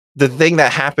the thing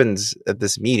that happens at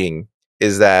this meeting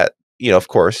is that, of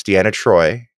course, Deanna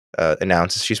Troi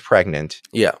announces she's pregnant.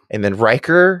 Yeah. And then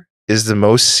Riker is the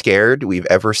most scared we've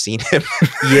ever seen him.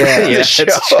 Yeah, that's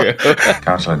true.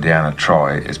 Counselor Deanna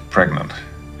Troi is pregnant.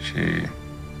 She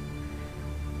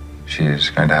is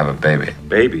going to have a baby.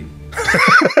 Baby.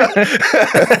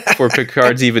 Before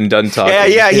Picard's even done talking.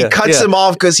 He cuts him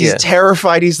off because he's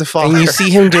terrified he's the father. And you see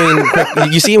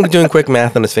him doing quick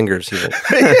math on his fingers.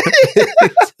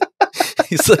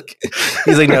 He's like,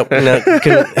 no.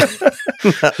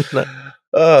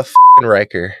 Fucking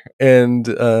Riker. And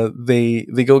they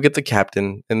go get the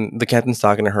captain, and the captain's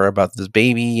talking to her about this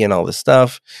baby and all this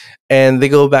stuff. And they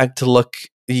go back to look.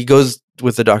 He goes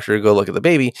with the doctor to go look at the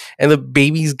baby, and the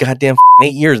baby's goddamn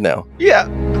 8 years now. Yeah.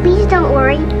 Please don't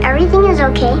worry. Everything is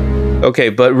okay. Okay,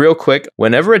 but real quick,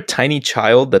 whenever a tiny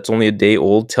child that's only a day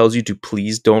old tells you to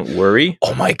please don't worry,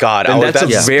 oh my God, that's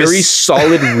a very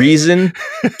solid reason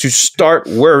to start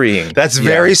worrying. That's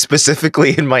very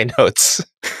specifically in my notes.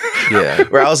 Yeah.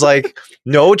 Where I was like,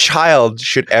 no child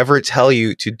should ever tell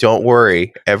you to don't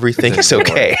worry, everything is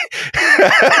okay.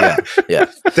 Yeah.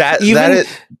 Even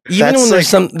when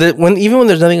there's even when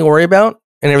there's nothing to worry about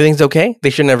and everything's okay, they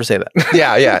should never say that.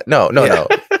 Yeah. No.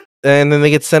 And then they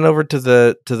get sent over to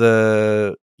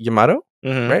the Yamato,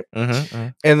 right? Mm-hmm.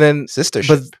 And then sister,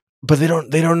 but they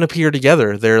don't appear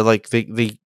together. They're like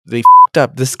they f***ed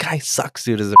up. This guy sucks,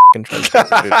 dude. As a fucking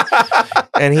translator, dude.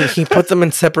 And he put them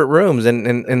in separate rooms,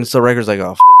 and so Riker's like,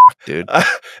 oh, dude.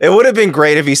 It would have been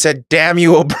great if he said, "Damn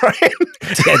you, O'Brien."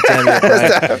 Yeah, damn you,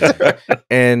 O'Brien.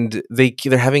 And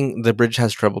they're having the bridge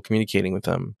has trouble communicating with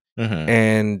them.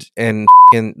 Mm-hmm. And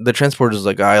the transporter's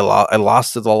like, I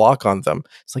lost the lock on them.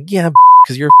 It's like, yeah,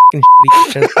 because you're a fucking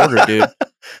shitty transporter, dude.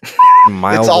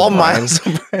 It's all Miles.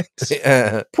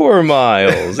 Yeah. Poor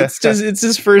Miles. It's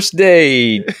his first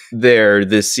day there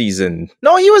this season.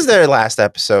 No, he was there last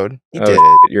episode. He did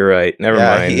it. You're right. Never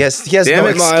mind. He has Damn no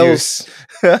it, excuse.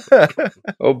 Miles.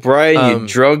 O'Brien, you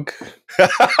drunk.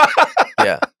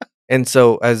 Yeah. And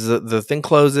so as the thing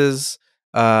closes,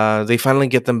 they finally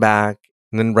get them back.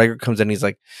 And then Riker comes in. He's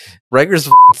like, Riker's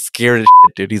scared as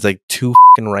shit, dude. He's like, 2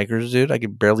 fucking Rikers, dude. I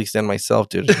could barely stand myself,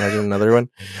 dude. Imagine another one.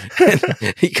 And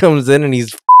he comes in and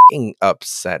he's fucking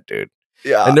upset, dude.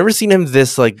 Yeah. I've never seen him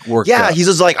this like worked up. He's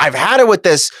just like, I've had it with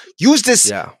this. Use this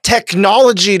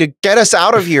technology to get us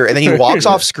out of here. And then he walks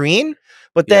off screen.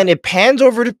 But then it pans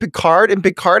over to Picard, and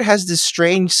Picard has this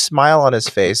strange smile on his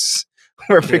face.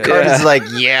 Where Picard is like,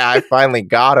 yeah, I finally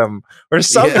got him. Or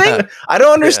something. Yeah. I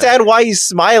don't understand why he's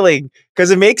smiling.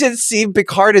 Because it makes it seem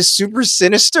Picard is super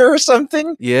sinister or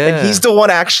something. Yeah. And he's the one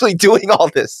actually doing all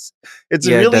this. It's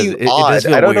really odd.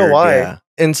 I don't know why. Yeah.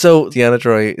 And so Deanna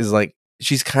Troi is like,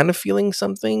 she's kind of feeling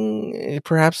something,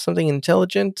 perhaps something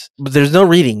intelligent. But there's no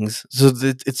readings. So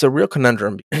it's a real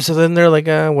conundrum. So then they're like,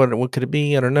 what could it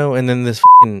be? I don't know. And then the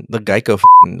Geico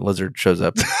lizard shows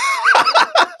up.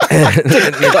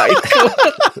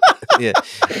 Yeah,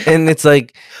 and it's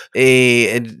like,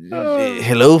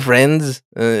 hello, friends.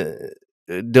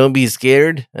 Don't be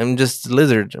scared. I'm just a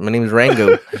lizard. My name is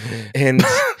Rango. And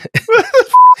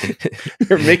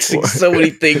you're mixing so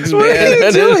many things, man. What are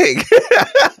you doing?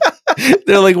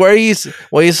 They're like, why are you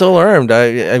so alarmed?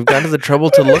 I've gone to the trouble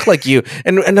to look like you.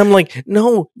 And I'm like,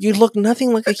 no, you look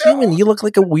nothing like a human. You look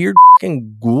like a weird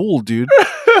fucking ghoul, dude.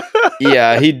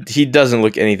 Yeah, he doesn't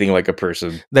look anything like a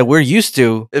person that we're used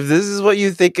to. If this is what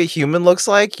you think a human looks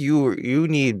like, you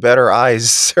need better eyes,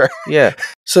 sir. Yeah.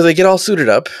 So they get all suited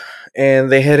up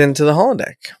and they head into the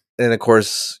holodeck. And of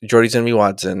course, Geordi's gonna be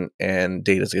Watson and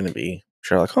Data's gonna be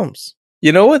Sherlock Holmes.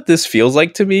 You know what this feels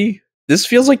like to me? This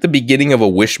feels like the beginning of a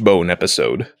Wishbone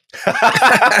episode.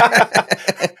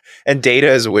 And Data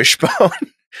is Wishbone.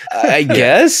 I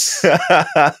guess,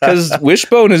 because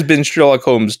Wishbone has been Sherlock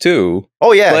Holmes too.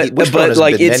 Oh yeah, but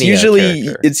like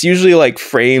it's usually like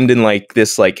framed in like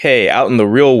this, like, hey, out in the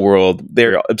real world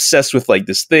they're obsessed with like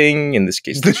this thing, in this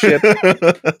case the ship.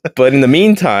 But in the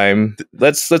meantime,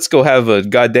 let's go have a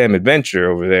goddamn adventure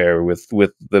over there with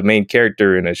the main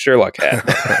character in a Sherlock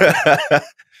hat.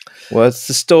 What's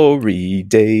the story,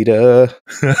 Data?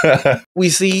 We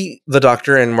see the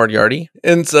Doctor and Moriarty,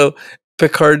 and so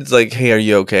Picard's like, hey, are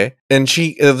you okay? And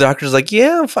the doctor's like,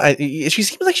 yeah, I'm fine. She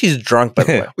seems like she's drunk, by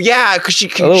the way. Yeah, because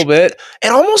a little bit.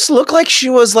 It almost looked like she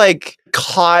was like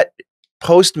caught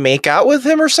post makeout with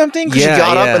him or something. Because she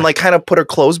got up and like kind of put her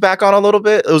clothes back on a little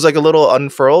bit. It was like a little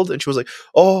unfurled, and she was like,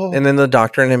 oh. And then the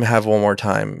Doctor and him have one more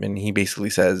time, and he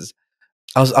basically says,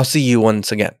 I'll see you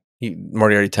once again.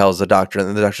 Moriarty tells the Doctor,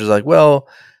 and the Doctor's like, well,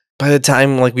 by the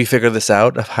time like we figure this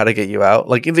out of how to get you out,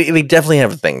 like they definitely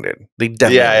have a thing, dude. They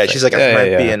definitely have a thing. She's like, I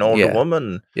might be an older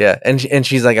woman. Yeah, and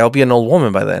she's like, I'll be an old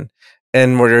woman by then.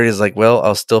 And Moriarty's like, well,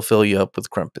 I'll still fill you up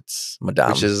with crumpets, madame.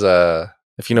 Which is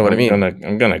if you know what I mean.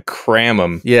 I'm gonna cram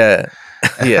them. Yeah.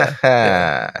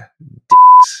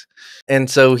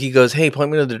 And so he goes, hey,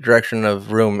 point me to the direction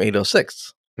of room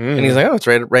 806. And he's like, oh, it's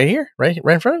right here, right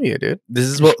in front of you, dude. This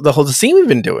is what the whole scene we've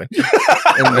been doing.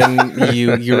 And then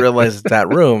you realize that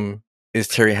room is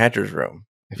Terry Hatcher's room,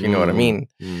 if you know what I mean.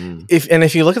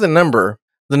 If you look at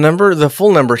the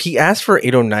full number, he asked for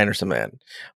 809 or something.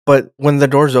 But when the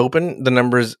doors open, the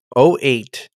number is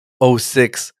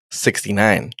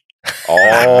 080669.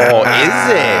 Oh, is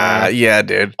it? Yeah,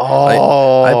 dude.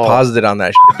 Oh, I paused it on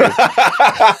that shit,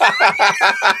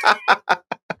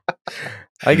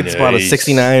 I could spot a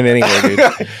 69 anyway, dude.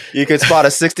 You could spot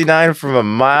a 69 from a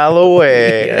mile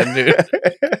away. Yeah, dude.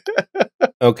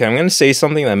 Okay, I'm going to say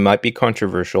something that might be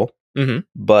controversial,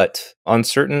 but on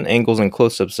certain angles and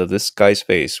close-ups of this guy's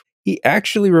face, he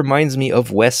actually reminds me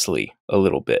of Wesley a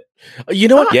little bit. You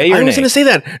know what? I was going to say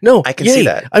that. No, I can see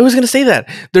that. I was going to say that.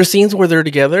 There's scenes where they're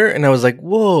together, and I was like,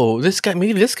 whoa,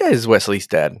 maybe this guy is Wesley's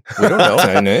dad. We don't know.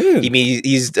 I know. I mean,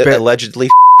 he's allegedly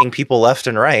people left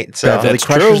and right. So Beverly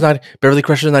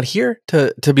Crusher's not here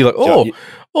to be like, oh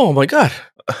my God.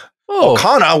 Oh,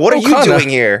 Kana, what are you doing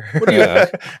here? What are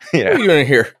you doing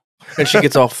here? And she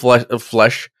gets all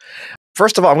flesh.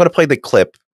 First of all, I'm going to play the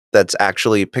clip that's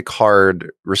actually Picard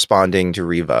responding to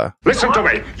Riva. Listen to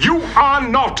me. You are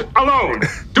not alone.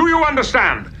 Do you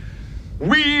understand?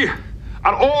 We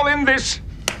are all in this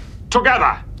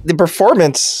together. The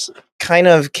performance kind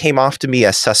of came off to me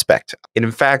as suspect. And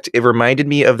in fact, it reminded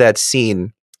me of that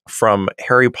scene from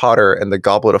Harry Potter and the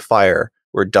Goblet of Fire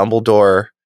where Dumbledore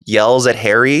yells at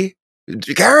Harry,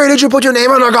 Harry, did you put your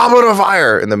name on the Goblet of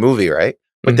Fire? In the movie, right?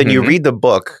 But then you read the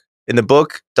book. In the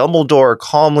book, Dumbledore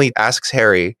calmly asks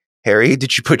Harry,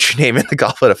 did you put your name in the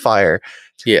Goblet of Fire?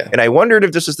 Yeah. And I wondered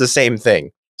if this was the same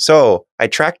thing. So I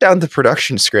tracked down the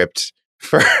production script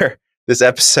for this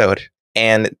episode.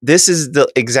 And this is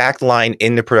the exact line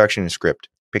in the production script.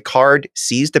 Picard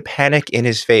sees the panic in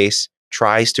his face,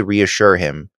 tries to reassure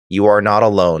him. You are not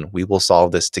alone. We will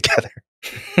solve this together.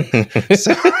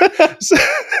 so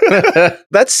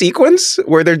that sequence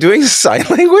where they're doing sign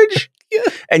language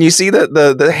and you see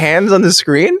the hands on the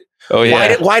screen. Oh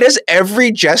yeah. Why does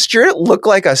every gesture look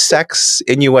like a sex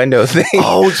innuendo thing?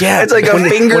 Oh yeah. It's like a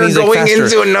finger going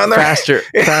into another. Faster.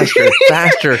 Yeah.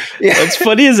 What's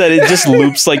funny is that it just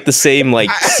loops like the same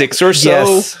 6 or so.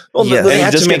 Yes. Well, yes. They and have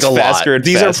it just to make gets a faster lot. and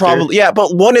These faster. are probably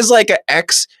but one is like an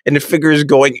X and the finger is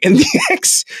going in the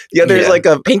X. The other is like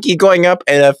a pinky going up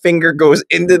and a finger goes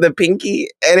into the pinky,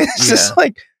 and it's just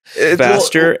like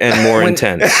faster and more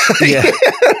intense. Yeah.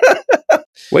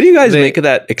 What do you guys make of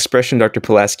that expression Dr.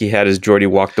 Pulaski had as Geordi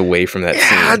walked away from that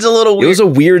scene? It's a little weird. It was a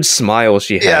weird smile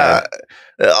she had. Yeah.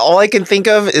 All I can think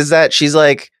of is that she's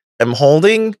like,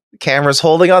 camera's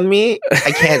holding on me.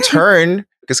 I can't turn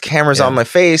because camera's on my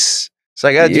face. So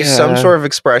I got to do some sort of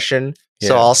expression.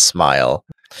 So I'll smile.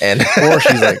 Or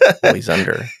she's like, oh, he's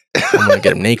under. I'm going to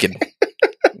get him naked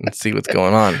and see what's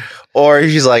going on. Or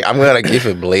she's like, I'm going to give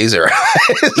him laser eyes.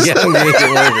 Yeah, I'm going to get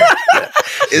laser.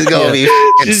 It's gonna be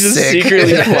she's just sick.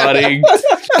 secretly plotting.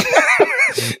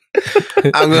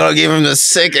 I'm gonna give him the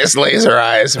sickest laser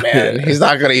eyes, man. He's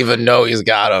not gonna even know he's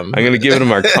got them. I'm gonna give him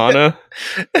Arcana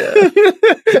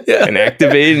and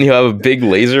activate, and he'll have a big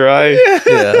laser eye.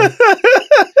 Yeah.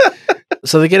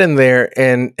 So they get in there,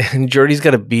 and Geordi's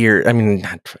got a beard. I mean,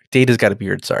 Data's got a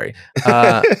beard. Sorry.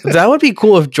 That would be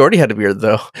cool if Geordi had a beard,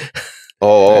 though.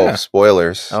 Oh,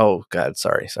 spoilers. Oh God,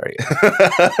 sorry.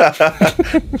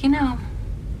 You know,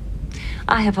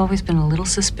 I have always been a little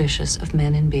suspicious of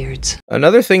men in beards.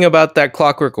 Another thing about that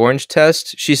Clockwork Orange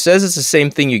test, she says it's the same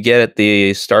thing you get at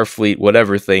the Starfleet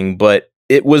whatever thing, but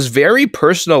it was very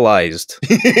personalized.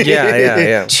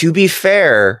 Yeah. To be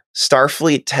fair,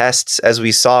 Starfleet tests, as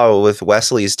we saw with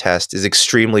Wesley's test, is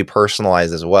extremely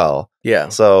personalized as well. Yeah.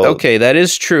 So okay, that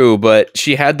is true, but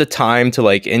she had the time to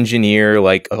engineer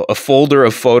a folder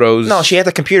of photos. No, she had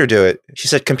the computer do it. She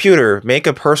said, "Computer, make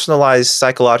a personalized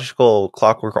psychological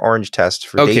Clockwork Orange test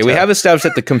for Okay, Data." we have established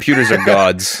that the computers are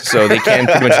gods, so they can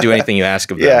pretty much do anything you ask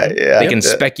of them. Yeah. They can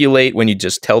speculate when you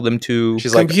just tell them to.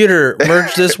 She's computer,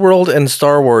 merge this world and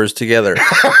Star Wars together.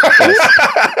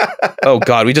 Oh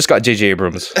God, we just got J.J.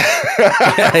 Abrams.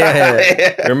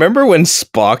 Yeah. Remember when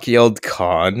Spock yelled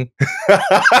Khan?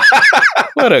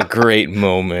 What a great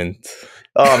moment.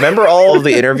 Remember all of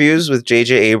the interviews with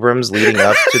J.J. Abrams leading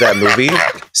up to that movie,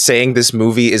 saying this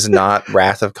movie is not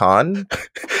Wrath of Khan?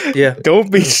 Yeah.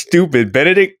 Don't be stupid.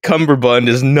 Benedict Cumberbatch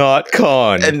is not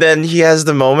Khan. And then he has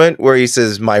the moment where he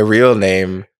says, "My real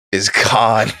name is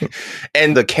Khan,"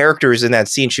 and the characters in that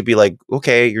scene should be like,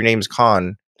 "Okay, your name's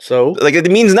Khan." So, like,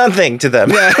 it means nothing to them.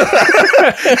 Yeah.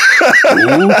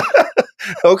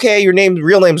 Okay, your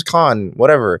real name's Khan.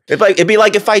 Whatever. It'd be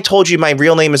like if I told you my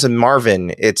real name is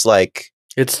Marvin. It's like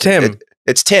it's Tim.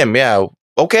 It's Tim. Yeah.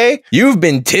 Okay. You've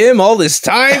been Tim all this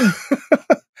time.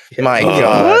 My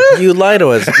God. You lie to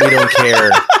us. We don't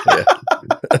care.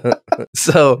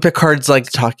 So Picard's like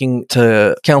talking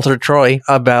to Counselor Troy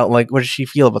about like, what does she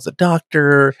feel about the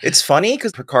doctor? It's funny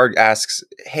because Picard asks,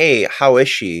 "Hey, how is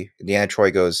she?" And Deanna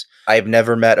Troy goes, "I've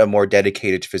never met a more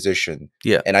dedicated physician.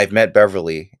 Yeah. And I've met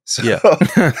Beverly." So, yeah.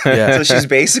 So she's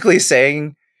basically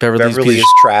saying Beverly is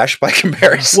trash by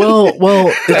comparison.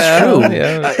 Well, it's true.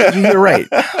 Yeah. You're right.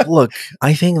 Look,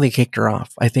 I think they kicked her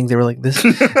off. I think they were like this.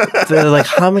 They're like,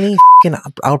 how many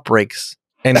outbreaks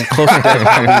and close to death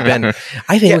have we been?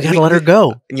 I think we gotta let her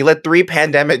go. And you let 3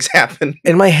 pandemics happen.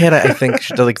 In my head, I think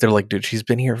they're like, dude, she's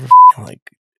been here for like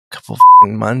a couple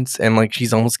months, and like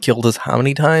she's almost killed us how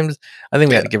many times? I think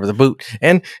we had to give her the boot.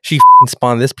 And she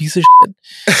spawned this piece of shit.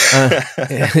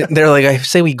 They're like, I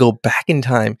say we go back in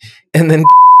time, and then.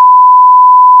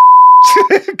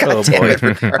 Oh boy,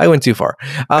 I went too far.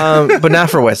 But not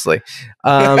for Wesley.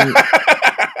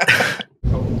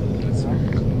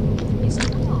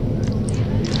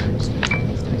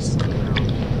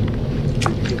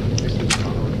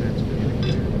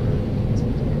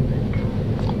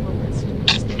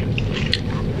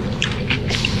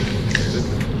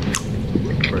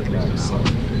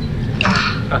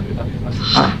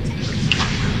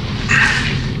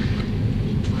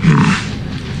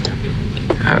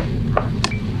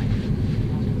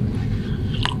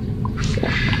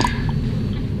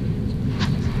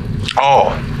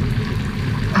 Oh.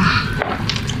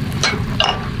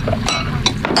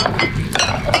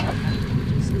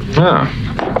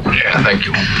 Yeah, thank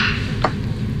you.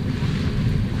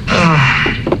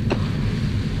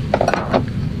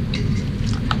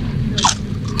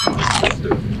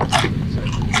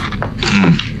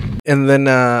 And then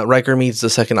Riker meets the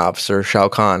second officer, Shao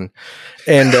Kahn.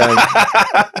 And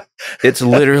it's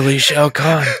literally Shao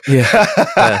Kahn.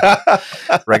 Yeah.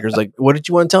 Riker's like, what did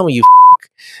you want to tell me, you f-?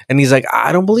 And he's like,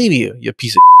 I don't believe you, you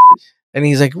piece of shit. And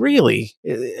he's like, really?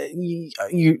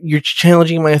 You're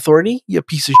challenging my authority, you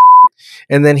piece of shit?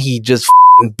 And then he just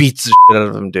beats the shit out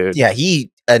of him, dude. Yeah, he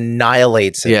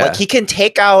annihilates him. Yeah. Like, he can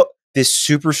take out this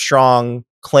super strong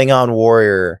Klingon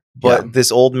warrior, but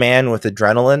this old man with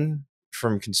adrenaline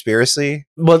from Conspiracy.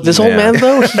 But this old man,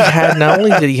 though, he had, not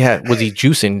only was he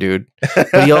juicing, dude,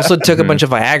 but he also took a bunch of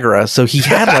Viagra, so he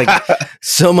had like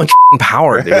so much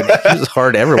power, dude. He was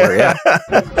hard everywhere. Yeah.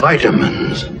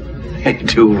 Vitamins. They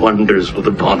do wonders for the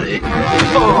body.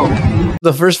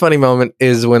 The first funny moment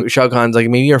is when Shao Kahn's like,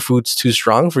 maybe our food's too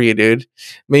strong for you, dude.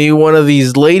 Maybe one of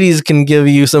these ladies can give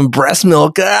you some breast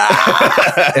milk.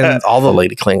 And all the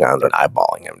lady Klingons are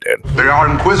eyeballing him, dude. They are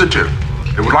inquisitive.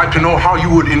 They would like to know how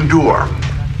you would endure.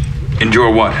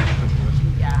 Endure what?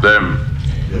 Them.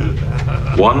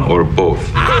 One or both?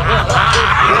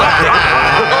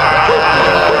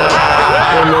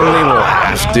 And then they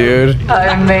laugh, dude.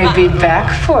 I may be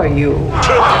back for you.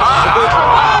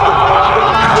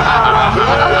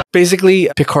 Basically,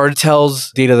 Picard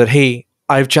tells Data that, hey,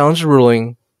 I've challenged the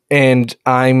ruling and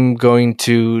I'm going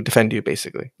to defend you,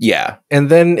 basically. Yeah. And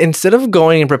then instead of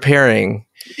going and preparing,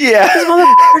 this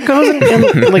motherfucker goes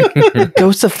and like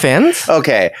goes to fence.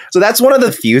 Okay, so that's one of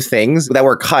the few things that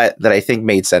were cut that I think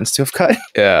made sense to have cut.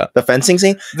 Yeah, the fencing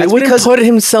scene. They would have put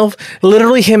himself,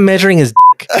 literally him measuring his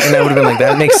dick, and that would have been like,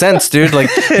 that makes sense, dude.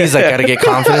 Like, he's like, gotta get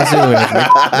confidence in the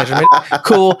measurement.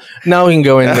 Cool, now we can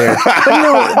go in there. But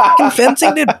no, fucking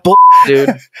fencing did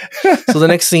dude. So the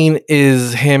next scene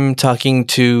is him talking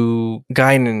to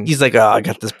Guinan. He's like, oh, I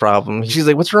got this problem. She's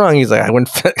like, what's wrong? He's like, I went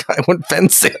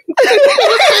fencing.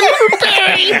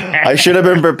 I should have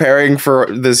been preparing for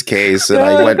this case, and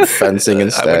I went fencing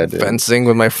instead. I went fencing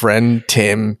with my friend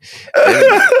Tim.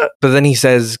 But then he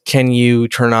says, can you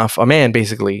turn off a man,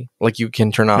 basically? Like, you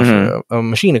can turn off a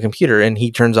machine, a computer, and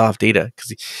he turns off Data.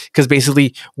 Because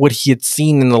basically what he had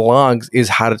seen in the logs is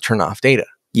how to turn off Data.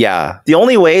 Yeah. The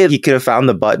only way he could have found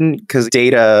the button, because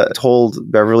Data told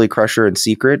Beverly Crusher in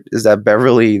secret, is that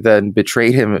Beverly then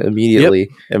betrayed him immediately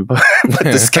and put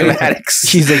the schematics.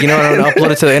 He's like, you know what, I'm going to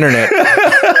upload it to the internet.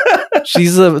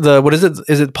 She's the what is it?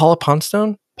 Is it Paula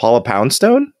Poundstone? Paula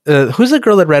Poundstone? Who's the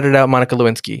girl that ratted out Monica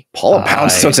Lewinsky? Paula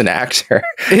Poundstone's an actor.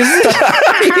 Is it?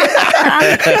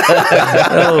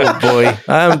 Oh boy,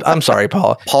 I'm sorry,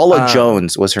 Paula. Paula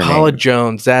Jones was her name. Paula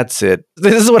Jones, that's it.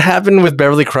 This is what happened with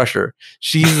Beverly Crusher.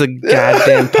 She's the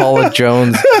goddamn Paula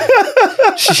Jones.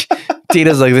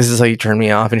 Data's like, this is how you turn me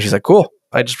off, and she's like, cool.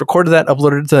 I just recorded that,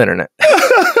 uploaded it to the internet.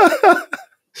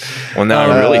 Well, now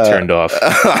I'm really turned off.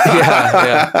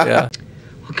 Yeah.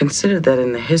 Well, consider that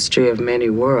in the history of many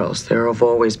worlds, there have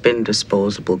always been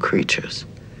disposable creatures.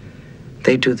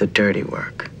 They do the dirty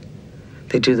work.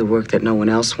 They do the work that no one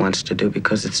else wants to do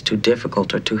because it's too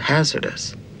difficult or too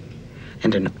hazardous.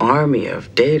 And an army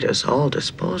of Data's all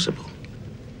disposable.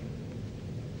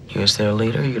 You as their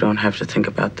leader, you don't have to think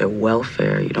about their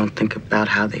welfare. You don't think about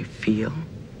how they feel.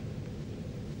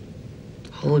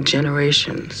 Whole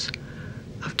generations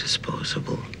of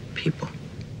disposable people.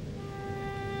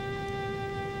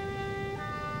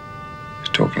 He's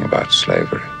talking about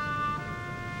slavery.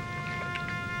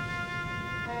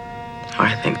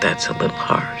 I think that's a little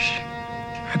harsh.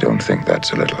 I don't think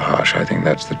that's a little harsh. I think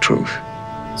that's the truth.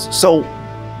 So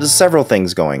there's several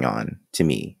things going on, to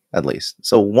me, at least.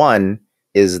 So one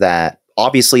is that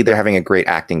obviously they're having a great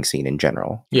acting scene in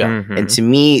general. Yeah. Mm-hmm. And to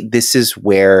me, this is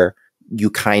where you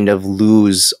kind of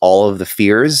lose all of the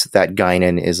fears that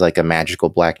Guinan is like a magical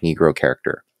black Negro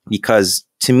character. Because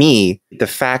to me, the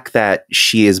fact that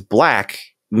she is black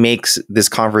makes this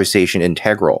conversation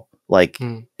integral. Like,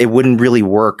 it wouldn't really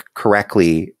work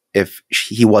correctly if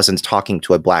he wasn't talking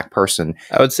to a black person.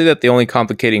 I would say that the only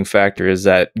complicating factor is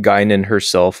that Guinan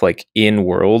herself, like in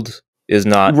world, is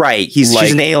not right. She's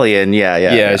an alien.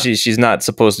 Yeah. She's not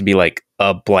supposed to be like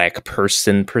a black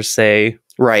person per se.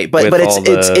 Right, but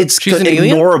it's she's an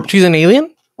alien. She's an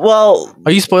alien. Well,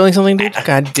 are you spoiling something, dude?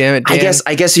 God damn it! Dan.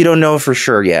 I guess you don't know for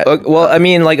sure yet. Well, I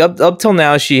mean, like up till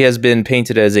now, she has been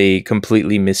painted as a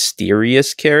completely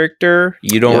mysterious character.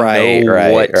 You don't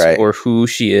know what or who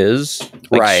she is.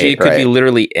 Like, she could be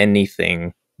literally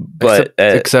anything, but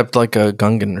except like a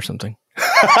Gungan or something.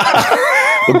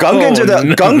 Well,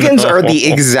 Gungans are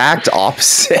the exact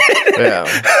opposite. Yeah.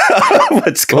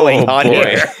 What's going on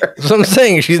here? So I'm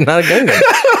saying she's not a Gungan.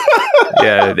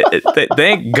 Yeah,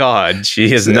 thank God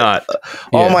she is not.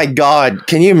 Oh my God.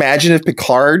 Can you imagine if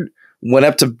Picard went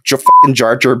up to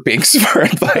Jar Jar Binks for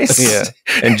advice? Yeah.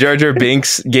 And Jar Jar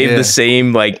Binks gave the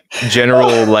same like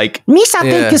general like Misa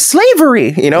think is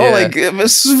slavery. You know, like it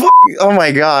was oh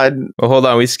my God. Well, hold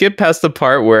on. We skipped past the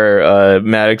part where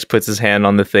Maddox puts his hand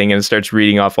on the thing and starts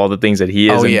reading off all the things that he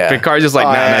is. And Picard's just like,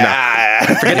 no.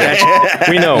 Forget that.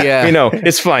 We know.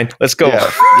 It's fine. Let's go.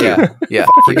 Yeah.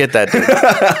 Forget that,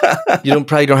 dude. You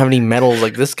probably don't have any medals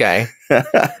like this guy.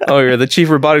 Oh, you're the chief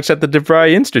robotics at the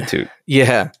DeVry Institute.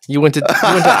 Yeah. You went to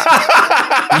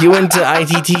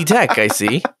ITT Tech, I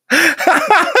see.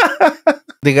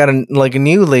 They got a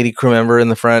new lady crew member in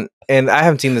the front, and I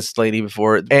haven't seen this lady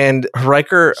before. And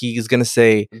Riker, he's gonna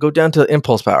say, "Go down to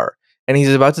impulse power," and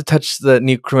he's about to touch the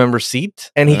new crew member's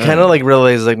seat, and he kind of like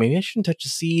realizes like maybe I shouldn't touch the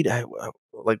seat.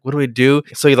 Like, what do we do?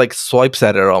 So he like swipes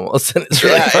at it almost, and it's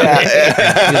really funny. He's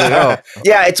like, oh.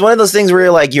 Yeah, it's one of those things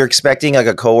where you're expecting like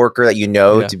a coworker that you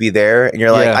know to be there, and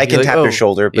you're like, I can tap your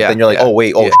shoulder, but then you're like, oh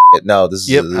wait, shit, no, this is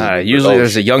usually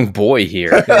there's a young boy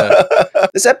here.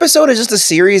 This episode is just a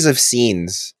series of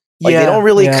scenes. Like they don't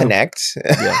really connect.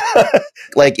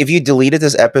 Like if you deleted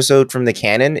this episode from the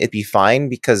canon, it'd be fine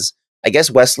because I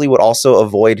guess Wesley would also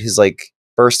avoid his like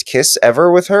first kiss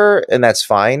ever with her, and that's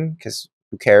fine because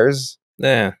who cares?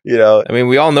 Yeah, you know. I mean,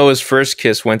 we all know his first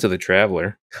kiss went to the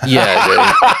Traveler.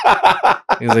 Yeah,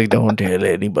 he's like, "Don't tell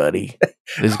anybody.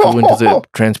 Let's go into the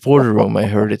transporter room. I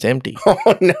heard it's empty."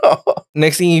 Oh no!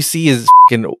 Next thing you see is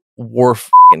fucking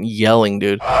Worf yelling,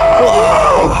 dude. That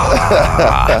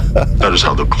is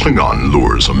how the Klingon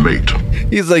lures a mate.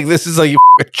 He's like, "This is how you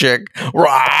a chick."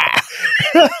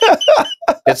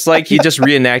 It's like he just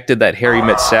reenacted that Harry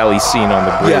Met Sally scene on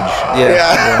the bridge.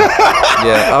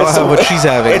 Yeah. I'll have what she's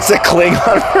having. It's a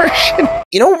Klingon version.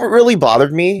 You know what really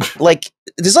bothered me? Like,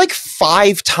 there's like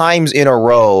 5 times in a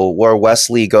row where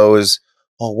Wesley goes,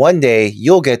 "Oh, one day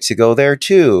you'll get to go there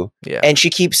too." Yeah. And she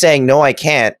keeps saying, "No, I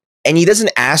can't." And he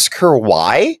doesn't ask her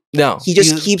why. No. He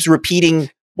just keeps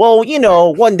repeating, "Well, you know,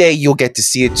 one day you'll get to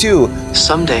see it too."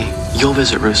 Someday you'll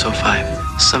visit Russo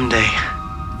 5. Someday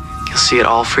you'll see it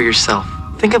all for yourself.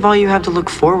 Think of all you have to look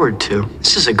forward to.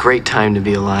 This is a great time to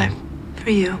be alive.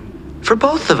 For you. For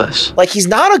both of us. Like, he's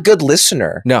not a good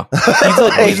listener. No.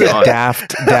 He's a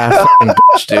daft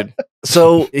bitch, dude.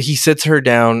 So he sits her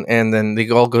down, and then they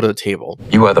all go to the table.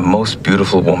 You are the most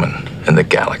beautiful woman in the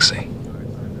galaxy.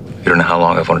 You don't know how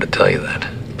long I've wanted to tell you that.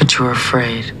 But you're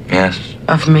afraid. Yes.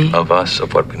 Of me? Of us,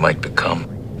 of what we might become.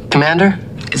 Commander?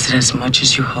 Is it as much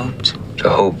as you hoped? To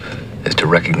hope is to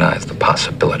recognize the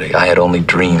possibility. I had only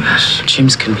dreams.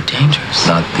 Dreams can be dangerous.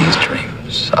 Not these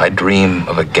dreams. I dream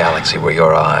of a galaxy where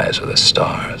your eyes are the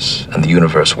stars and the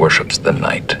universe worships the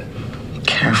night.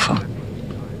 Careful.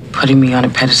 Putting me on a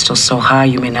pedestal so high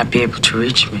you may not be able to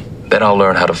reach me. Then I'll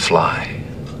learn how to fly.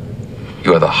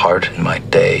 You are the heart in my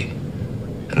day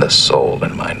and the soul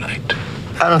in my night.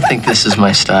 I don't think this is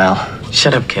my style.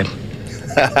 Shut up, kid.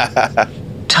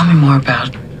 Tell me more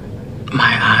about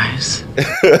my eyes.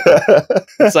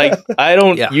 It's like, I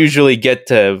don't usually get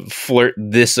to flirt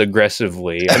this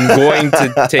aggressively. I'm going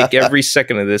to take every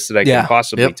second of this that I can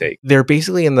possibly take. They're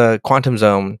basically in the quantum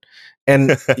zone.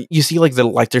 And you see like the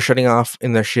lights are shutting off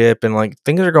in their ship and like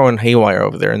things are going haywire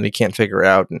over there and they can't figure it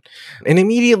out. And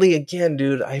immediately again,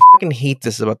 dude, I fucking hate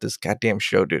this about this goddamn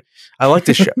show, dude. I like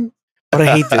this show, but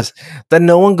I hate this. That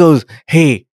no one goes,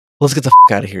 hey, let's get the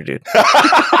fuck out of here, dude.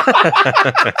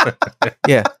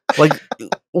 Yeah. Like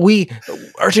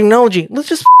our technology, let's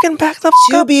just fucking back the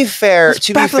fuck up. To be fair,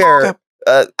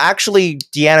 actually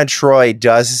Deanna Troi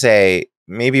does say,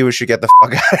 maybe we should get the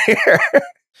fuck out of here.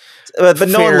 But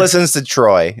no one listens to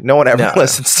Troy. No one ever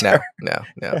listens to her. No.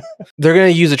 They're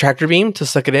going to use a tractor beam to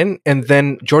suck it in. And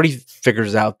then Geordi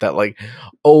figures out that like,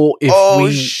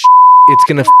 it's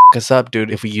going to fuck us up, dude,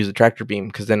 if we use a tractor beam,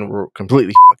 because then we're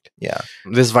completely fucked. Yeah.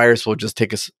 This virus will just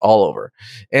take us all over.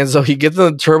 And so he gets in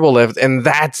the turbo lift, and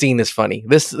that scene is funny.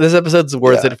 This episode's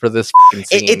worth it for this fucking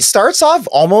scene. It starts off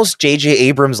almost J.J.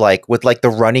 Abrams like with like the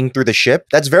running through the ship.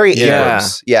 That's very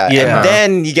Abrams. Yeah. And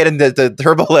then you get into the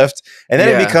turbo lift, and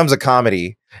then it becomes a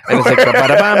comedy. And it's like,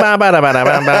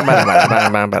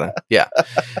 yeah.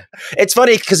 It's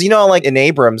funny because, you know, like in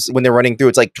Abrams, when they're running through,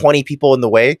 it's like 20 people in the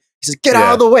way. He says, get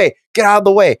out of the way. Get out of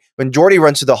the way. When Geordi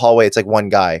runs through the hallway, it's like one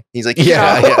guy. He's like,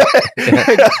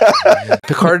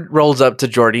 Picard rolls up to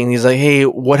Geordi and he's like, hey,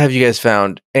 what have you guys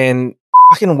found? And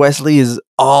fucking Wesley is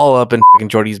all up in fucking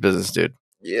Geordi's business, dude.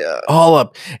 Yeah. All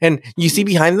up. And you see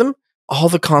behind them, all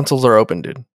the consoles are open,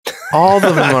 dude. All of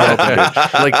them are open, dude.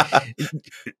 Like,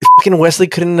 fucking Wesley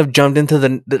couldn't have jumped into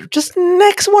the just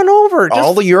next one over.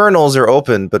 All the urinals are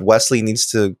open, but Wesley needs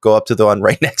to go up to the one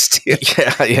right next to you.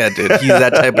 Yeah, dude. He's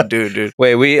that type of dude.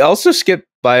 Wait, we also skipped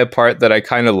by a part that I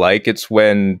kind of like. It's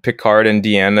when Picard and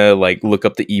Deanna like look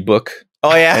up the ebook.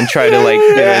 Oh yeah, and try to like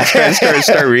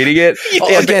start reading it.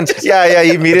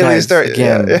 You immediately start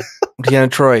again. Deanna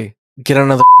Troi, get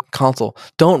another console.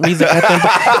 Don't read the goddamn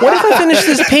book. What if I finish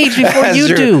this page before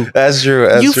you do? That's true.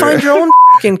 You find your own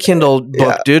fucking Kindle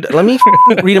book, dude. Let me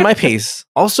read at my pace.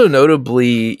 Also,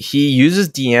 notably, he uses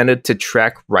Deanna to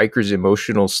track Riker's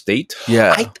emotional state.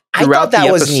 Yeah. I thought that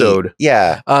was neat.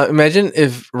 Yeah. Imagine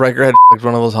if Riker had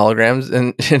one of those holograms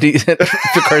and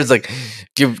Picard's like,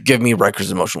 give me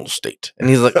Riker's emotional state. And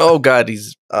he's like, oh God,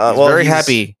 he's very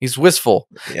happy. He's wistful.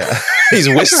 Yeah. He's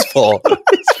wistful.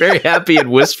 He's very happy and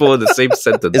wistful in the same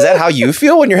sentence. Is that how you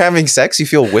feel when you're having sex? You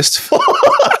feel wistful?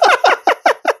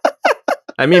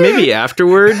 I mean, maybe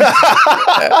afterward.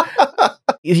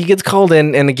 He gets called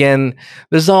in, and again,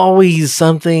 there's always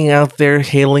something out there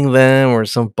hailing them or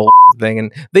some bull thing,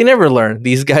 and they never learn.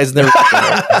 These guys never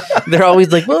learn. They're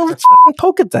always like, well, let's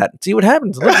poke at that, see what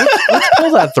happens. Let's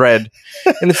pull that thread.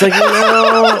 And it's like,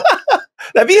 no.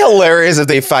 That'd be hilarious if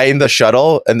they find the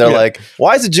shuttle, and they're like,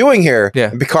 why is it doing here?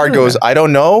 Yeah. And Picard goes, I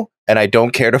don't know, and I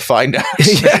don't care to find out.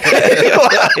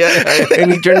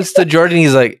 And he turns to Jordan,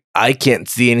 he's like, I can't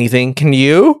see anything. Can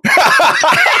you?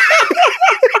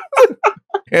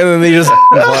 And then they just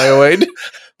fly away.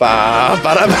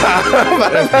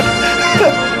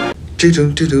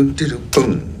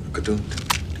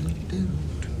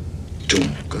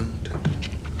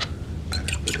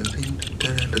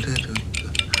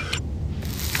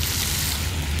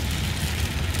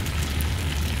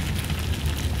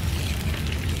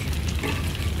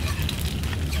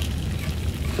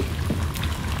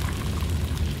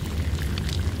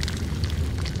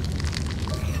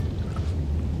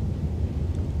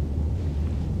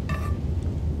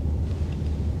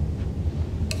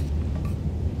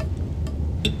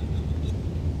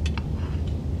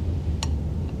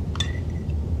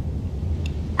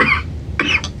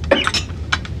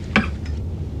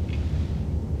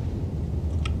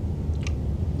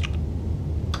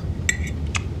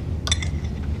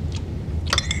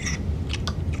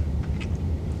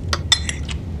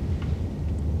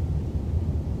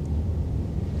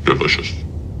 Delicious.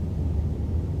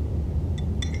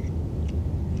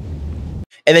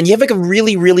 And then you have like a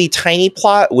really, really tiny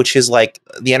plot, which is like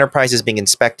the Enterprise is being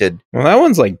inspected. Well, that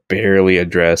one's like barely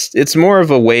addressed. It's more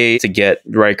of a way to get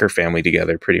Riker family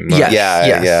together, pretty much.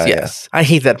 Yes. I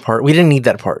hate that part. We didn't need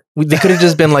that part. They could have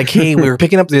just been like, hey, we're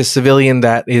picking up this civilian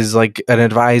that is like an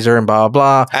advisor and blah,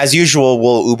 blah. As usual,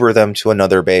 we'll Uber them to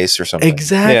another base or something.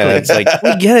 Exactly. Yeah, it's like,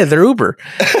 we get it. They're Uber.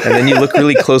 And then you look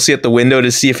really closely at the window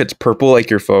to see if it's purple like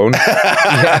your phone.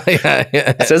 Yeah.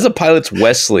 It says the pilot's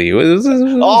Wesley.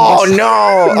 Oh,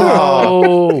 no.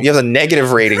 Oh. You have a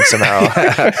negative rating somehow.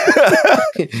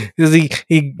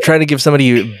 He tried to give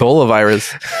somebody Ebola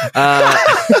virus.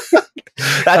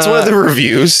 That's one of the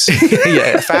reviews.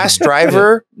 Yeah. Fast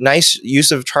driver, nice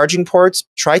use of charging ports,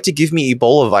 tried to give me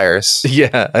Ebola virus.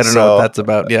 Yeah, I don't know what that's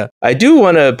about. Yeah. I do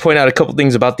want to point out a couple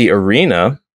things about the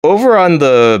arena. Over on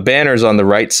the banners on the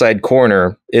right side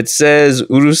corner, it says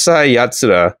Urusai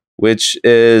Yatsura, which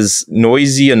is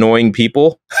noisy, annoying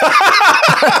people.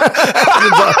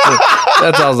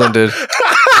 That's awesome, dude.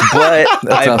 But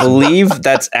I believe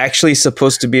that's actually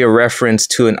supposed to be a reference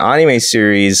to an anime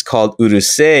series called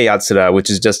Urusei Yatsura, which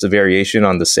is just a variation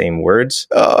on the same words.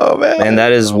 Oh, man. And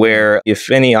that is where,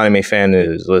 if any anime fan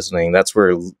is listening, that's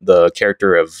where the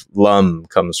character of Lum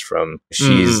comes from.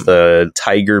 She's the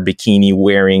tiger bikini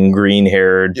wearing, green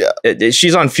haired. Yeah.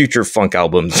 She's on future funk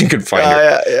albums. You can find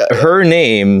her. Her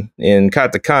name in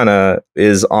katakana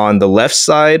is on the left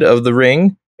side of the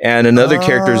ring. And another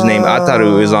character's name,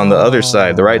 Ataru, is on the other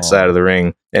side, the right side of the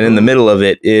ring. And in the middle of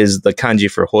it is the kanji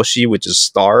for Hoshi, which is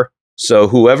star. So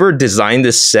whoever designed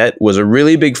this set was a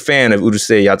really big fan of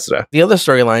Urusei Yatsura. The other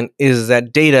storyline is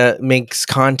that Data makes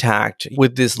contact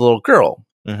with this little girl,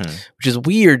 which is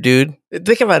weird, dude.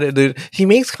 Think about it, dude. He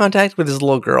makes contact with this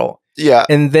little girl. Yeah.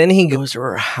 And then he goes to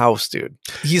her house, dude.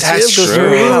 That's goes to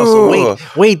her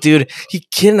house. Wait, dude. He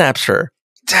kidnaps her.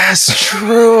 That's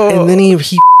true. And then he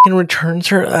returns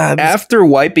her after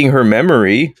wiping her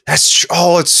memory. That's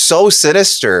it's so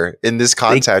sinister in this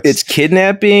context. It's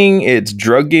kidnapping, it's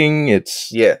drugging,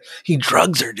 he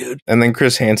drugs her, dude. And then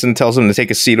Chris Hansen tells him to take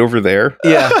a seat over there.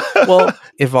 Yeah. Well,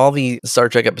 if all the Star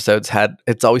Trek episodes had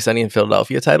It's Always Sunny in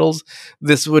Philadelphia titles,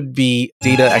 this would be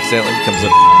Data accidentally becomes a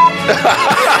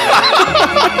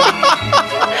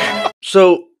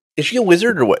So, is she a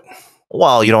wizard or what?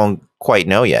 Well, you don't quite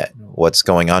know yet what's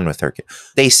going on with her.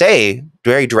 They say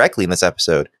very directly in this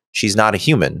episode, she's not a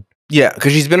human. Yeah,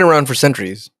 because she's been around for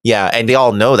centuries. Yeah, and they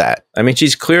all know that. I mean,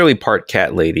 she's clearly part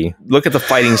cat lady. Look at the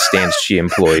fighting stance she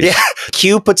employs. Yeah,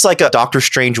 Q puts like a Doctor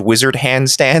Strange wizard hand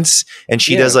stance, and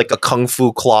she does like a kung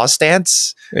fu claw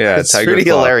stance. Yeah, it's pretty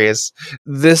hilarious.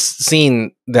 This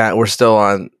scene that we're still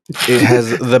on, it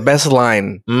has the best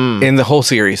line in the whole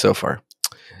series so far.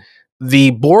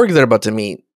 The Borg they're about to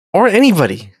meet, or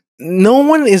anybody, no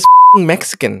one is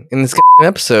Mexican in this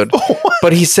episode,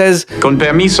 but he says "Con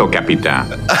permiso, capitán."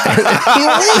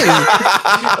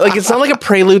 Like it's not like a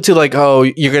prelude to like, oh,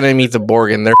 you're gonna meet the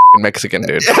Borg and they're Mexican,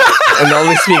 dude, and they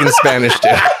only speak in Spanish,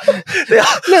 dude.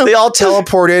 They all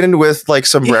teleport in with like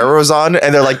sombreros on,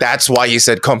 and they're like, "That's why you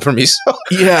said con permiso."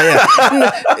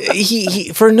 Yeah. He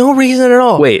for no reason at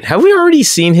all. Wait, have we already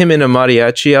seen him in a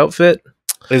mariachi outfit?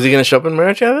 Is he gonna show up in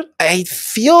mariachi outfit? I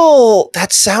feel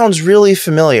that sounds really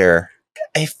familiar.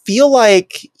 I feel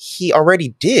like he already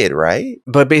did, right?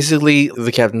 But basically,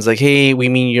 the captain's like, hey, we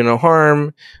mean you no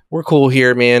harm. We're cool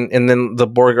here, man. And then the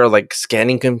Borg are like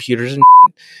scanning computers and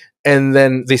shit. And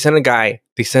then they send a guy.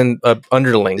 They send an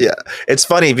underling. Yeah. It's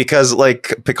funny because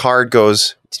like Picard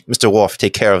goes, Mr. Worf,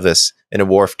 take care of this. And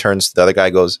Worf turns to the other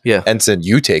guy, goes, Ensign,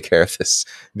 you take care of this.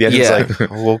 The Ensign's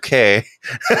like, okay.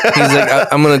 He's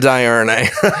like, I'm going to die, aren't I?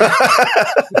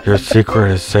 Your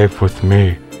secret is safe with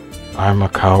me. I'm a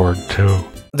coward too.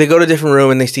 They go to a different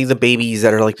room and they see the babies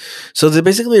that are like, so they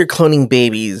basically are cloning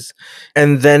babies.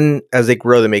 And then as they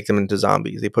grow, they make them into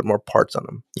zombies. They put more parts on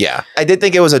them. Yeah. I did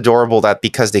think it was adorable that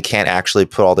because they can't actually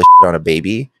put all this shit on a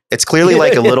baby, it's clearly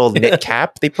like a little knit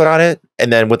cap they put on it.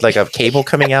 And then with like a cable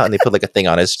coming out and they put like a thing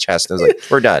on his chest. And I was like,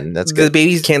 we're done. That's good. The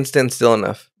babies can't stand still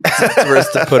enough for us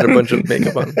to put a bunch of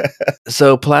makeup on.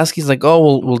 So Pulaski's like,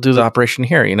 oh, we'll do the operation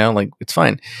here, you know, like it's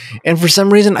fine. And for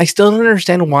some reason, I still don't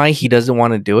understand why he doesn't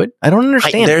want to do it. I don't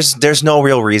understand. There's no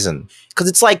real reason. Because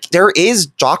it's like there is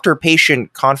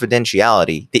doctor-patient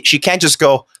confidentiality. She can't just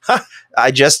go,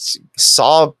 I just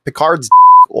saw Picard's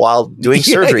while doing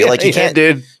surgery. Like you can't,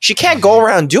 dude. She can't go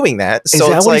around doing that. So is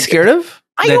that it's what like, he's scared of?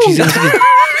 I don't know.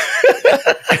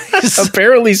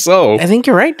 Apparently so. I think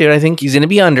you're right, dude. I think he's going to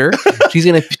be under. She's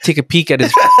going to take a peek at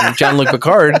his Jean-Luc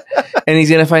Picard, and he's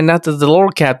going to find out that the little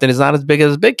captain is not as big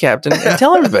as the big captain, and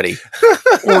tell everybody.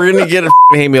 We're going to get a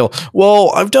hay meal.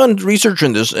 Well, I've done research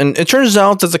in this, and it turns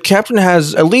out that the captain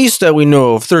has, at least that we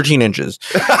know of, 13 inches.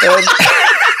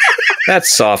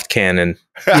 That's soft cannon.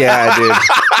 Yeah,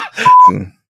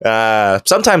 dude.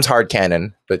 Sometimes hard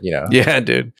cannon, but you know. Yeah,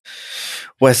 dude.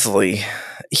 Wesley,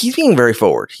 he's being very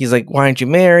forward. He's like, why aren't you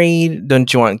married?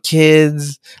 Don't you want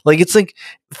kids? Like, it's like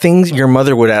things your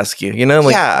mother would ask you, you know?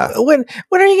 Like, when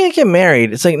are you going to get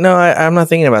married? It's like, no, I'm not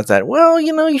thinking about that. Well,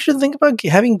 you know, you should think about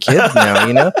having kids now,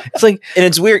 you know? It's like, and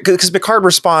it's weird because Picard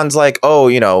responds like, oh,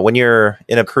 you know, when you're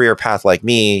in a career path like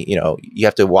me, you know, you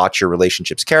have to watch your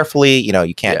relationships carefully. You know,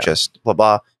 you can't just blah,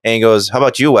 blah. And he goes, how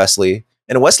about you, Wesley?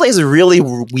 And Wesley has a really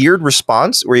weird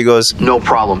response where he goes, no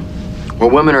problem. Where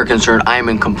women are concerned, I am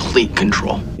in complete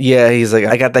control. Yeah, he's like,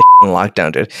 I got that in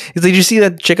lockdown, dude. He's like, did you see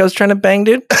that chick I was trying to bang,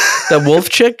 dude? That wolf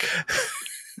chick?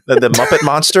 the Muppet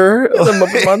monster? The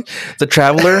Muppet monster? The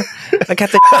Traveler? I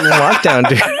got that in lockdown,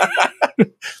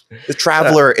 dude. The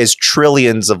Traveler is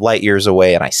trillions of light years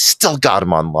away, and I still got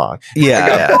him on lock.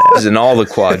 Yeah. He's in all the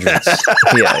quadrants.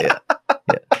 Yeah.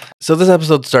 So this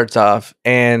episode starts off,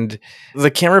 and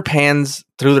the camera pans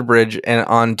through the bridge and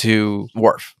onto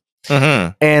Worf.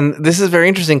 Mm-hmm. And this is very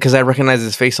interesting because I recognize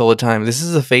his face all the time. This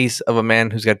is the face of a man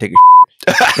who's got to take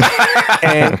a shit.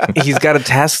 And he's got a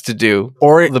task to do,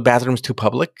 or the bathroom's too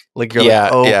public. Like you're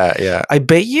like, oh, yeah. I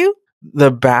bet you the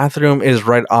bathroom is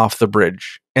right off the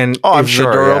bridge. And I'm if sure,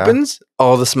 the door opens,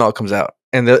 all the smell comes out.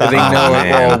 And they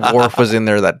know Worf was in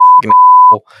there, that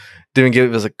didn't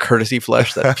give us a courtesy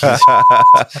flush, that piece.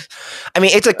 I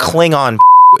mean, it's a Klingon.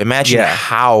 Imagine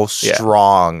how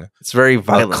strong it's very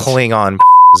violent. Klingon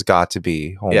has got to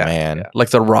be. Oh man. Yeah. Like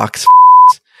the Rock's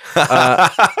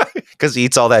because he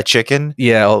eats all that chicken.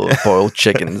 Yeah, all the boiled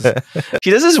chickens.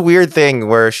 She does this weird thing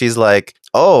where she's like,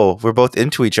 oh, we're both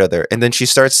into each other, and then she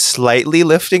starts slightly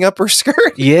lifting up her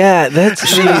skirt. Yeah, that's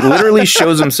she literally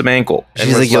shows him some ankle.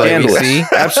 She's like,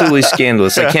 scandalous. Absolutely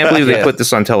scandalous. I can't believe they put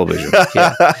this on television.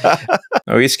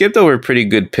 Oh, we skipped over a pretty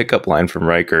good pickup line from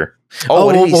Riker. Oh,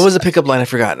 what was the pickup line? I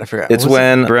forgot. It's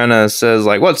when Brenna says,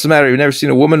 like, what's the matter? You've never seen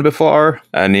a woman before?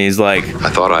 And he's like, I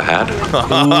thought I had.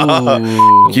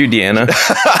 You, Deanna.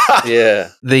 Yeah.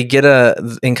 They get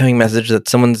a incoming message that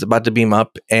someone's about to beam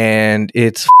up, and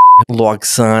it's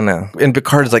Loxana. And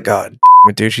Picard's like, oh, damn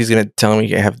it, dude, she's going to tell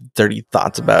me I have dirty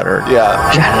thoughts about her.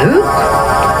 Yeah.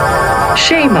 Jean-luc?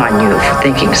 Shame on you for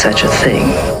thinking such a thing.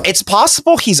 It's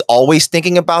possible he's always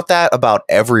thinking about that about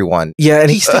everyone. Yeah, and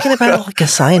he's thinking about it like a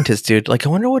scientist, dude. Like, I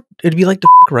wonder what it'd be like to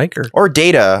Riker. Or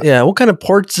Data. Yeah, what kind of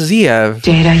ports does he have?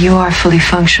 Data, you are fully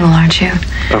functional, aren't you?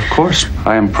 Of course.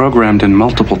 I am programmed in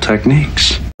multiple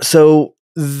techniques. So,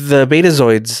 the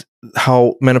Betazoids,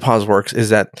 how menopause works is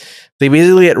that they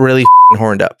basically get really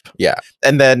horned up. Yeah.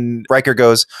 And then Riker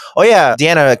goes, oh yeah,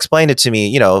 Deanna explained it to me.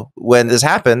 You know, when this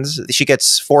happens, she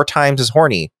gets 4 times as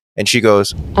horny. And she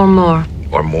goes, or more.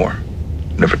 Or more.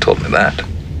 Never told me that.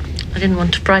 I didn't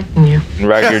want to frighten you. And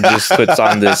Riker just puts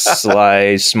on this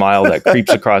sly smile that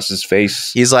creeps across his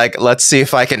face. He's like, let's see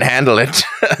if I can handle it.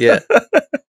 Yeah.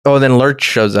 Oh, then Lurch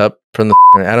shows up from the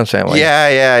Addams Family.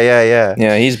 Yeah.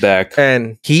 Yeah, he's back.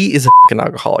 And he is a fucking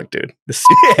alcoholic, dude. This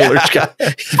Lurch guy.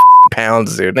 He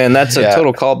pounds, dude. And that's a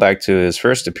total callback to his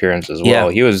first appearance as well.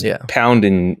 He was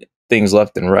pounding things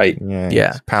left and right.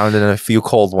 Yeah. Pounding a few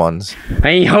cold ones.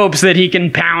 He hopes that he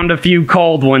can pound a few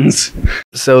cold ones.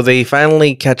 So they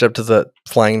finally catch up to the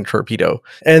flying torpedo.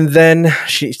 And then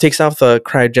she takes off the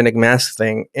cryogenic mask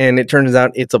thing. And it turns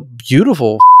out it's a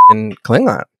beautiful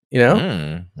Klingon. You know,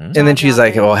 and then she's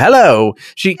like, "Oh, hello."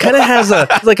 She kind of has a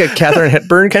like a Katharine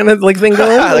Hepburn kind of like thing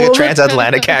going, like a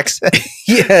transatlantic accent.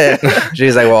 Yeah,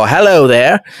 she's like, "Well, hello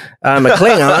there. I'm a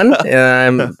Klingon,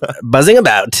 and I'm buzzing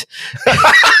about."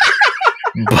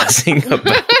 Buzzing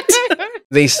about.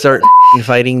 They start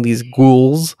fighting these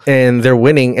ghouls, and they're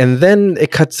winning. And then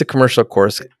it cuts to commercial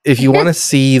course. If you want to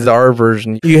see our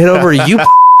version, you head over to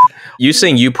You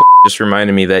saying you just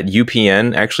reminded me that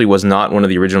UPN actually was not one of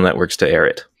the original networks to air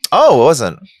it. Oh, it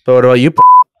wasn't. But what about you?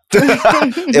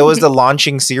 It was the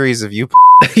launching series of you.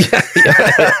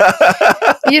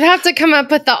 You'd have to come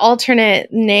up with the alternate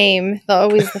name.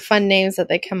 Always the fun names that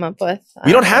they come up with.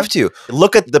 You don't have to.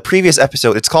 Look at the previous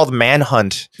episode. It's called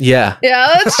Manhunt. Yeah.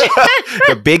 Yeah. That's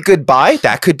The Big Goodbye.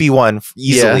 That could be one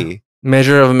easily. Yeah.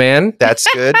 Measure of a Man. That's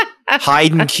good.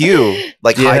 Hide and Q.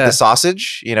 Like hide the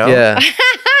sausage, you know? Yeah.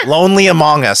 Lonely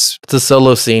Among Us. It's a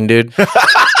solo scene, dude.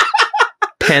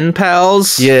 pen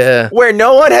pals. Yeah. Where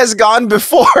no one has gone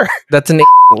before. That's an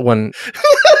one.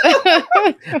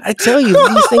 I tell you,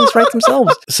 these things write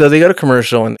themselves. So they go to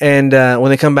commercial, and when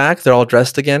they come back, they're all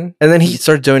dressed again. And then he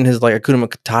starts doing his like Hakuna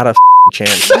Matata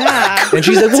chant. Yeah. And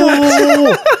she's like, whoa, whoa, whoa,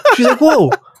 whoa. She's like, whoa,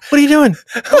 what are you doing?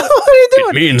 What are you doing?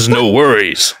 It means no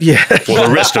worries. Yeah. For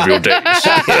the rest of your days.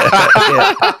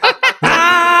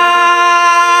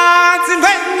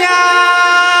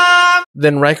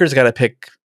 Then Riker's got to pick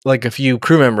like a few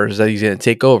crew members that he's going to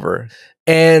take over.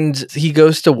 And he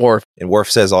goes to Worf. And Worf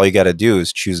says all you got to do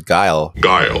is choose Guile.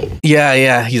 Guile.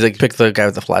 Yeah. He's like, pick the guy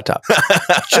with the flat top.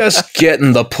 Just get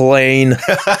in the plane.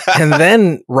 And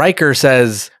then Riker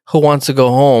says, who wants to go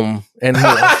home? And who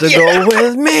wants to go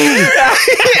with me?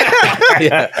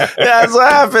 Yeah, that's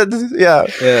what happens. Yeah.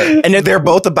 And then they're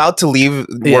both about to leave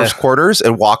Worf's quarters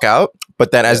and walk out.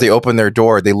 But then as they open their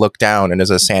door, they look down and there's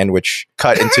a sandwich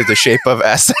cut into the shape of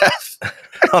SF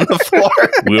on the floor.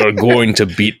 We are going to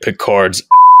beat Picard's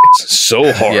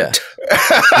so hard.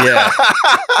 Yeah.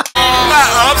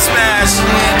 Up smash.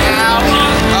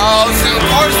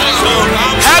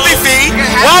 Happy feet.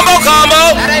 Wombo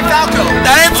combo. That ain't Falco.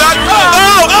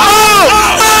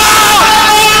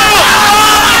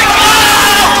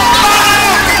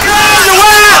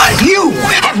 You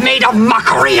have made a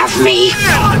mockery of me.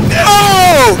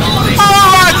 Oh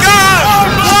my God!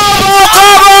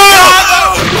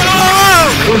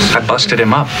 I busted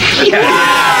him up. A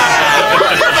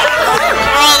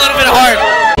little bit hard.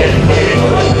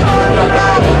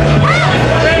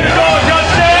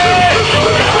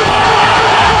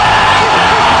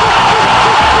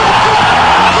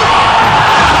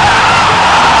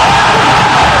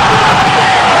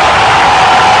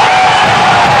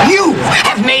 You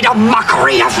have made a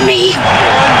mockery of me.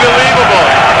 Unbelievable.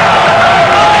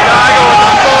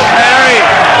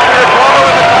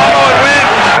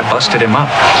 I busted him up.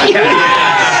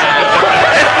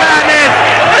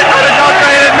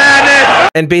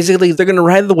 And basically, they're going to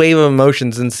ride the wave of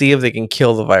emotions and see if they can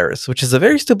kill the virus, which is a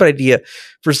very stupid idea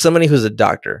for somebody who's a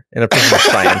doctor and a person of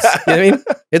science. You know what I mean?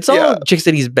 It's all chicks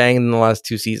that he's banged in the last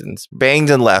 2 seasons. Banged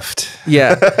and left.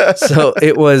 Yeah. So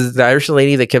it was the Irish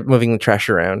lady that kept moving the trash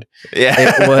around. Yeah.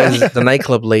 It was the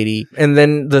nightclub lady. And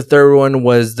then the third one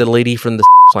was the lady from the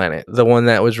planet, the one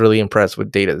that was really impressed with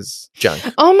Data's junk.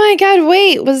 Oh my God,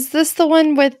 wait, was this the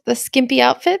one with the skimpy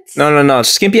outfits? No.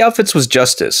 Skimpy outfits was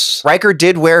Justice. Riker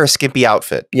did wear a skimpy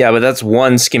outfit. Yeah, but that's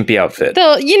one skimpy outfit.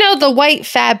 The white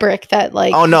fabric that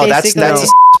like. Oh no, that's basically-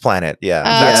 a planet. Yeah,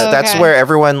 Oh, that's okay. where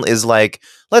everyone is like,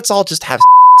 let's all just have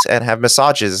and have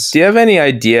massages. Do you have any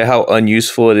idea how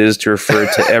unuseful it is to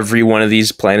refer to every one of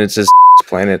these planets as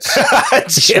planets?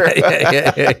 Sure.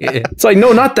 Yeah. It's like,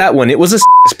 no, not that one. It was a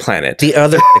planet. The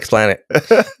other planet.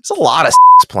 It's a lot of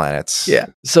planets. Yeah.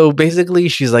 So basically,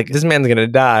 she's like, this man's going to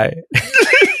die.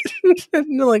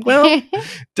 And they're like, well,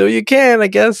 do you can, I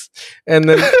guess. And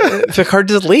then Picard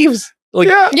just leaves. Like,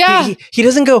 Yeah. He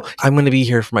doesn't go, I'm going to be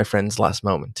here for my friend's last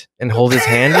moment and hold his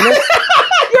hand in it.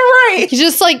 You're right. He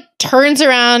just like turns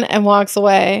around and walks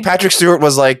away. Patrick Stewart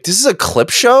was like, this is a clip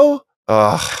show?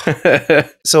 Ugh.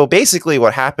 So basically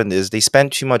what happened is they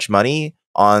spent too much money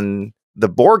on the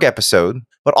Borg episode,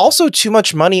 but also too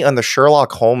much money on the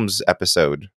Sherlock Holmes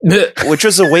episode, which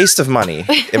was a waste of money,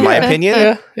 in my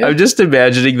opinion. Yeah. I'm just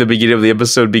imagining the beginning of the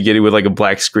episode beginning with like a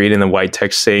black screen and the white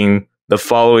text saying the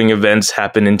following events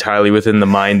happen entirely within the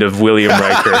mind of William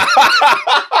Riker.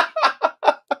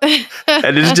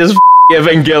 And it's just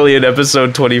Evangelion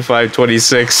episode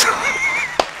 25-26.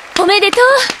 おめでと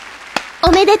う。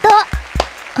おめでとう。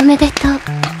おめでとう。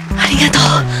ありがと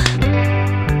う。